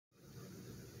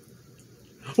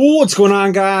What's going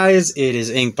on, guys? It is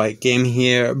Inkbite Game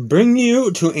here, bringing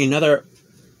you to another,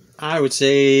 I would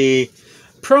say,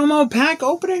 promo pack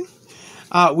opening.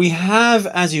 We have,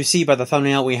 as you see by the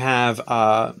thumbnail, we have,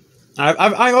 I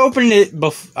opened it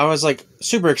before. I was like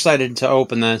super excited to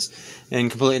open this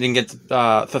and completely didn't get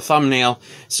the thumbnail,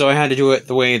 so I had to do it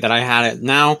the way that I had it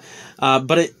now.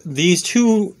 But these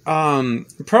two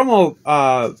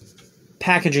promo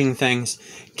packaging things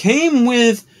came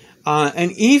with an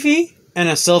Eevee and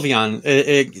a Sylveon.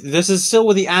 This is still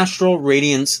with the Astral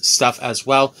Radiance stuff as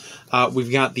well.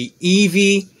 We've got the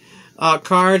Eevee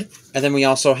card, and then we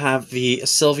also have the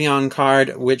Sylveon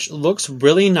card, which looks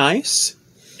really nice.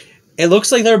 It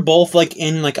looks like they're both like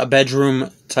in like a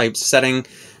bedroom type setting.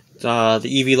 The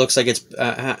Eevee looks like it's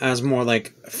has more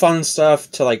like fun stuff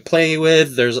to like play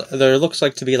with. There looks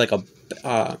like to be like a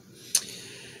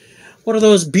what are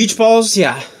those, beach balls?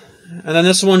 Yeah. And then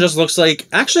this one just looks like,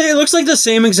 actually it looks like the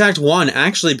same exact one,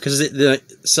 actually, because the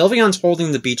Sylveon's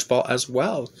holding the beach ball as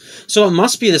well. So it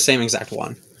must be the same exact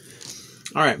one.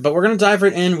 Alright, but we're going to dive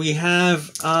right in. We have,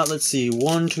 let's see,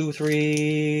 1, 2,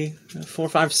 3, 4,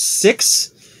 5,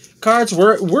 6 cards.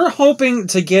 We're hoping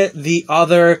to get the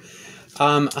other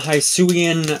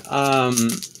Hisuian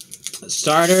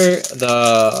starter,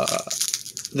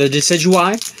 the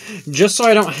Decidueye, just so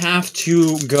I don't have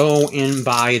to go and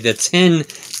buy the tin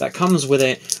that comes with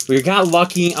it. We got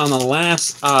lucky on the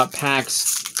last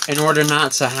packs in order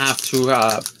not to have to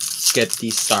get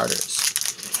these starters.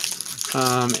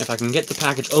 If I can get the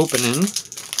package opening.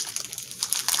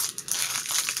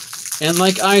 And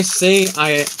like I say,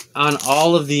 on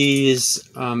all of these,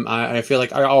 I feel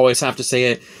like I always have to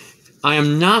say it, I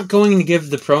am not going to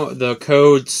give the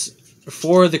codes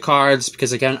for the cards,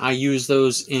 because again, I use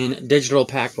those in digital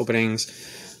pack openings.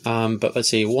 But let's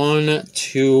see, 1,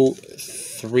 2,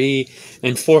 3,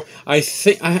 and 4. I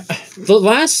think the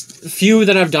last few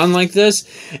that I've done like this,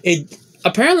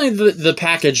 apparently the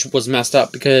package was messed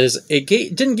up because it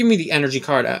didn't give me the energy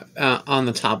card on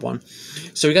the top one.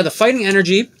 So we got the Fighting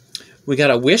Energy, we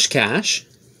got a Whiscash,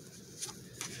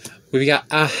 we got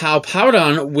a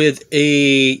Hippowdon with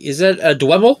a, is that a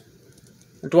Dwebble?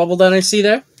 A Dwebble that I see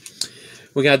there.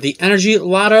 We got the Energy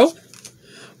Lotto.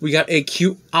 We got a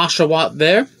cute Oshawott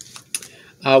there.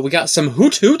 We got some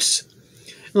Hoothoots.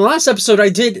 In the last episode,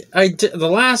 the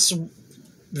last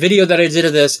video that I did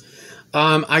of this,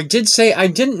 I did say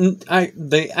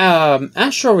the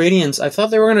Astral Radiance, I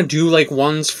thought they were going to do like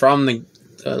ones from the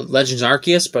Legends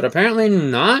Arceus, but apparently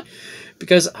not,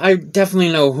 because I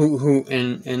definitely know Hoot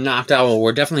and Noctowl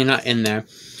were definitely not in there.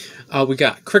 We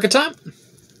got Kricketot.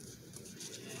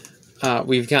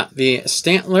 We've got the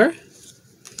Stantler.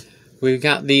 We've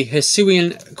got the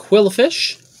Hisuian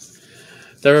Qwilfish.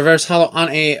 The reverse holo on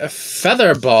a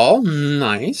Feather Ball.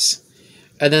 Nice.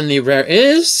 And then the rare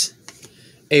is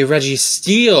a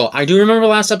Registeel. I do remember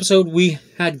last episode we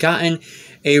had gotten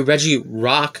a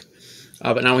Regirock,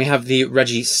 but now we have the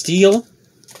Registeel.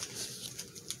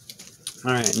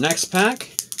 Alright, next pack.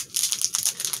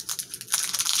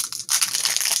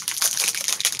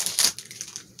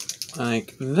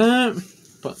 Like that.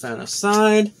 Put that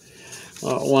aside.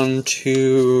 1,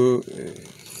 2,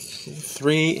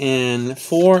 3, and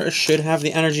 4 should have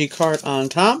the energy card on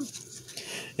top.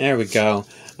 There we go.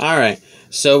 Alright,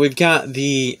 so we've got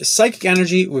the Psychic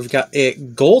Energy. We've got a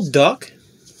Golduck.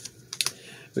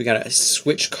 We got a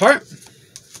Switch Cart.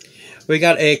 We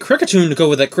got a Kricketune to go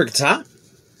with that Kricketot.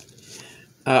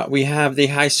 We have the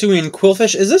Hisuian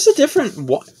Qwilfish. Is this a different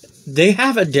one? They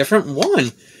have a different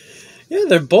one. Yeah,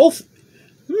 they're both,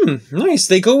 nice.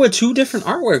 They go with 2 different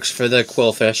artworks for the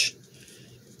Qwilfish.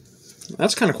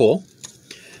 That's kind of cool.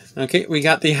 Okay, we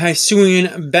got the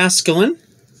Hisuian Basculin,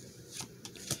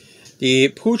 the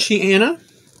Poochyena,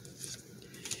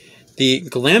 the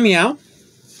Glameow,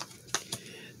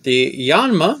 the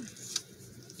Yanma.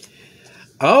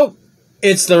 Oh,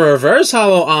 it's the reverse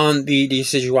holo on the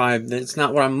Decidueye. That's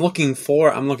not what I'm looking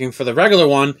for. I'm looking for the regular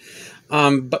one.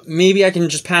 But maybe I can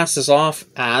just pass this off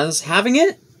as having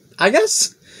it, I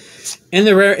guess. And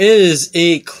the rare is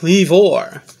a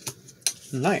Kleavor.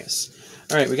 Nice.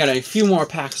 Alright, we got a few more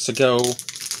packs to go.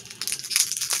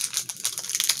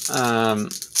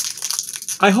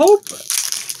 I hope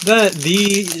that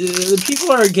the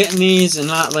people are getting these and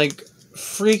not, like,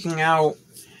 freaking out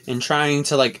and trying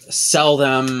to, like, sell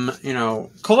them, you know,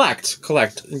 collect.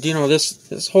 You know,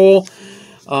 this whole,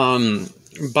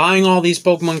 buying all these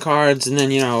Pokemon cards and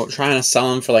then, you know, trying to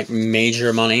sell them for, like,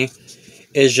 major money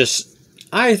is just,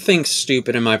 I think,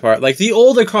 stupid in my part. Like, the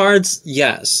older cards,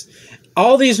 yes.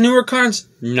 All these newer cards,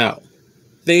 no.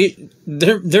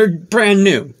 They're brand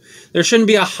new. there shouldn't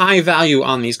be a high value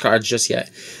on these cards just yet.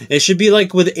 It should be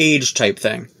like with age type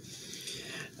thing.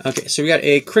 Okay, so we got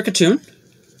a Kricketune.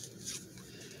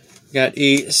 We got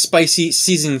a Spicy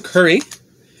Seasoned Curry.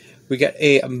 We got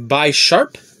a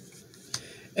Bisharp.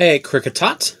 A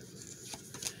Kricketot.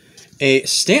 A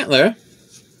Stantler.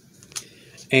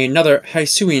 Another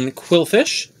Hisuian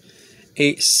Quillfish.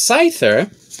 A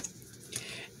Scyther.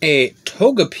 A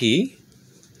Togepi.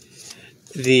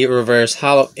 The reverse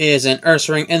holo is an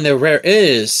Ursaring, and the rare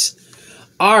is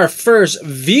our first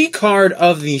V card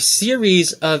of the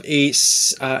series of a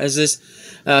Sneasler.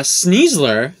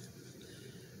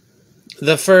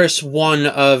 The first one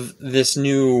of this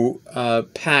new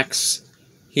packs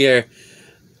here.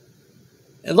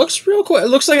 It looks real cool. It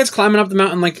looks like it's climbing up the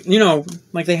mountain, like, you know,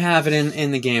 like they have it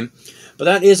in the game. But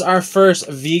that is our first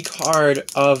V card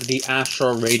of the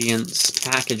Astral Radiance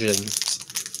packaging.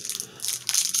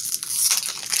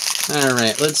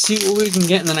 Alright, let's see what we can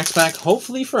get in the next pack.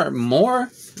 Hopefully for more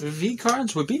V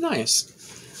cards would be nice.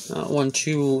 1,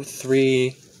 2,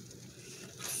 3,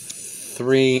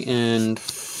 3, and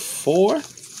 4.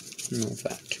 Move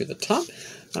that to the top.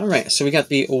 Alright, so we got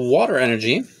the Water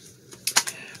Energy.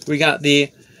 We got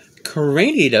the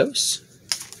Cranidos.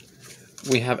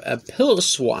 We have a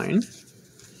Piloswine.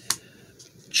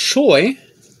 Choi.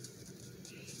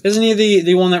 Isn't he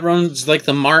the one that runs like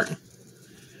the mart?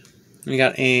 We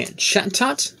got a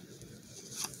Chatot.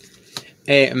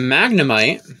 A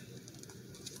Magnemite.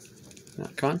 Oh,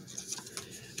 come on.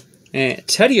 A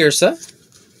Teddiursa.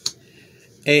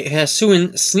 A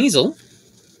Hisuian Sneasel.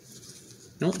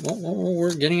 No,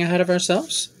 we're getting ahead of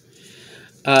ourselves.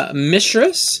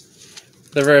 Mishras.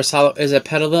 The reverse holo is a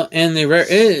Petalil, and the rare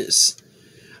is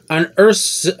an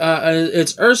it's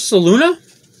Ursaluna,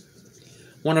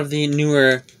 one of the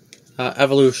newer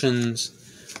evolutions,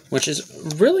 which is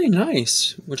really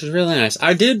nice.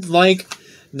 I did like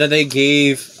that they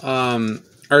gave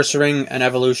Ursaring an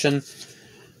evolution.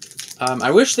 I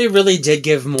wish they really did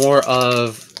give more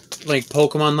of like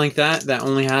Pokemon like that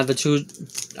only had the two.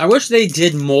 I wish they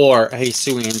did more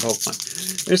Hisuian Pokemon.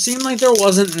 It seemed like there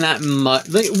wasn't that much.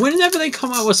 Like, whenever they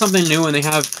come out with something new and they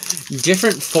have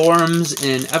different forms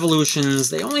and evolutions,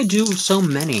 they only do so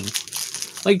many.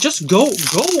 Like, just go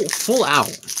full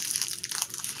out.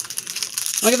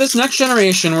 Like, at this next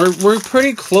generation, we're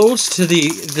pretty close to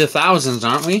the thousands,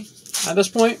 aren't we? At this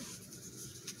point,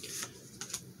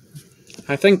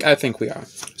 I think we are.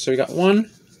 So we got one.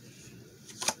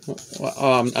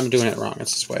 Oh, I'm doing it wrong.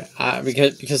 It's this way.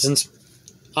 Because since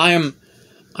I am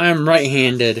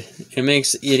right-handed, it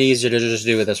makes it easier to just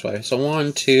do it this way. So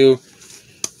 1, 2,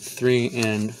 3,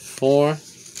 and 4.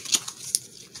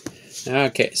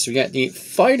 Okay, so we got the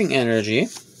Fighting Energy.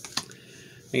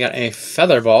 We got a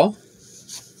Feather Ball.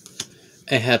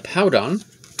 A Hippowdon.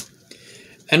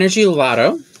 Energy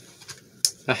Lotto.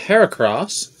 A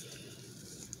Heracross.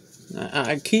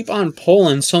 I keep on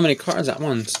pulling so many cards at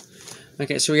once.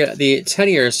 Okay, so we got the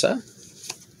Teddiursa.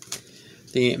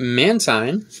 The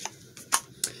Mantine.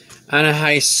 And a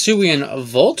Hisuian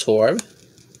Voltorb.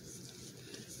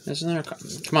 There's another card.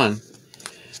 Come on.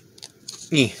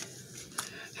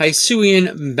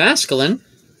 Hisuian Basculin.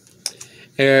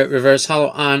 A reverse holo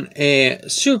on a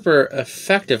super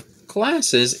effective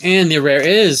glasses. And the rare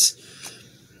is...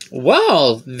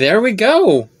 Well, there we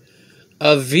go.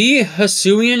 A V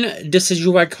Hisuian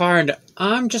Decidueye card.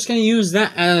 I'm just going to use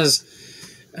that as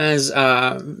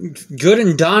good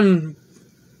and done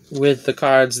with the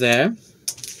cards there.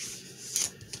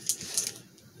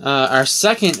 Our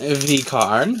second V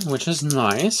card, which is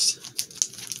nice.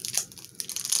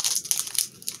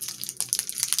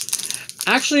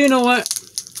 Actually, you know what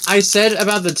I said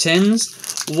about the tins?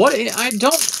 I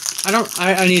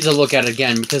need to look at it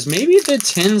again, because maybe the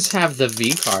tins have the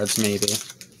V cards, maybe.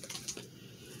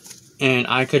 And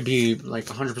I could be like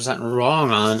 100%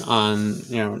 wrong on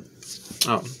you know.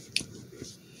 Oh,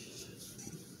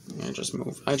 I just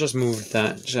moved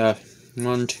that.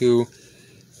 1, 2,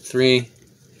 3.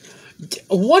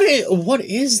 What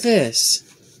is this?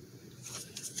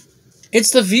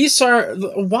 It's the V-Star.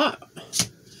 What?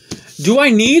 Do I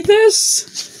need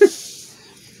this?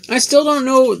 I still don't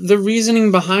know the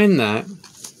reasoning behind that.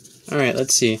 Alright,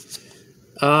 let's see.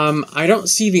 I don't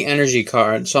see the energy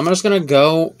card, so I'm just gonna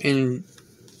go and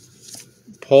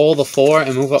pull the 4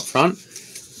 and move up front.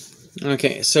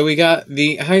 Okay, so we got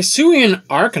the Hisuian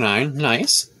Arcanine,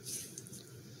 nice.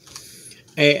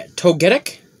 A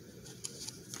Togetic.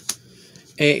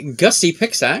 A Gusty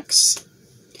Pixax.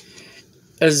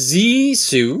 A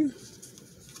Zisu.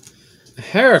 A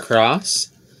Heracross.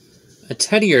 A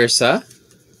Teddiursa.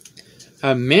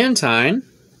 A Mantine.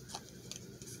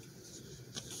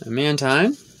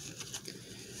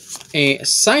 a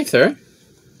Scyther,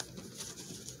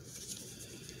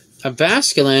 a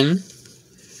Basculin,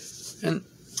 and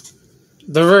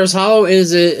the reverse holo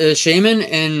is a Shaman,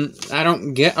 and I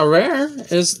don't get a rare.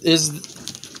 Is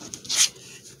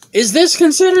this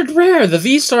considered rare? The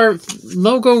V-Star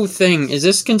logo thing, is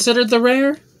this considered the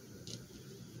rare?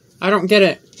 I don't get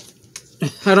it.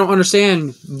 I don't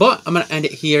understand, but I'm going to end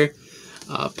it here.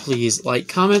 Please like,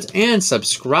 comment, and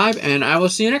subscribe, and I will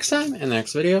see you next time in the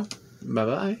next video.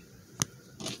 Bye-bye.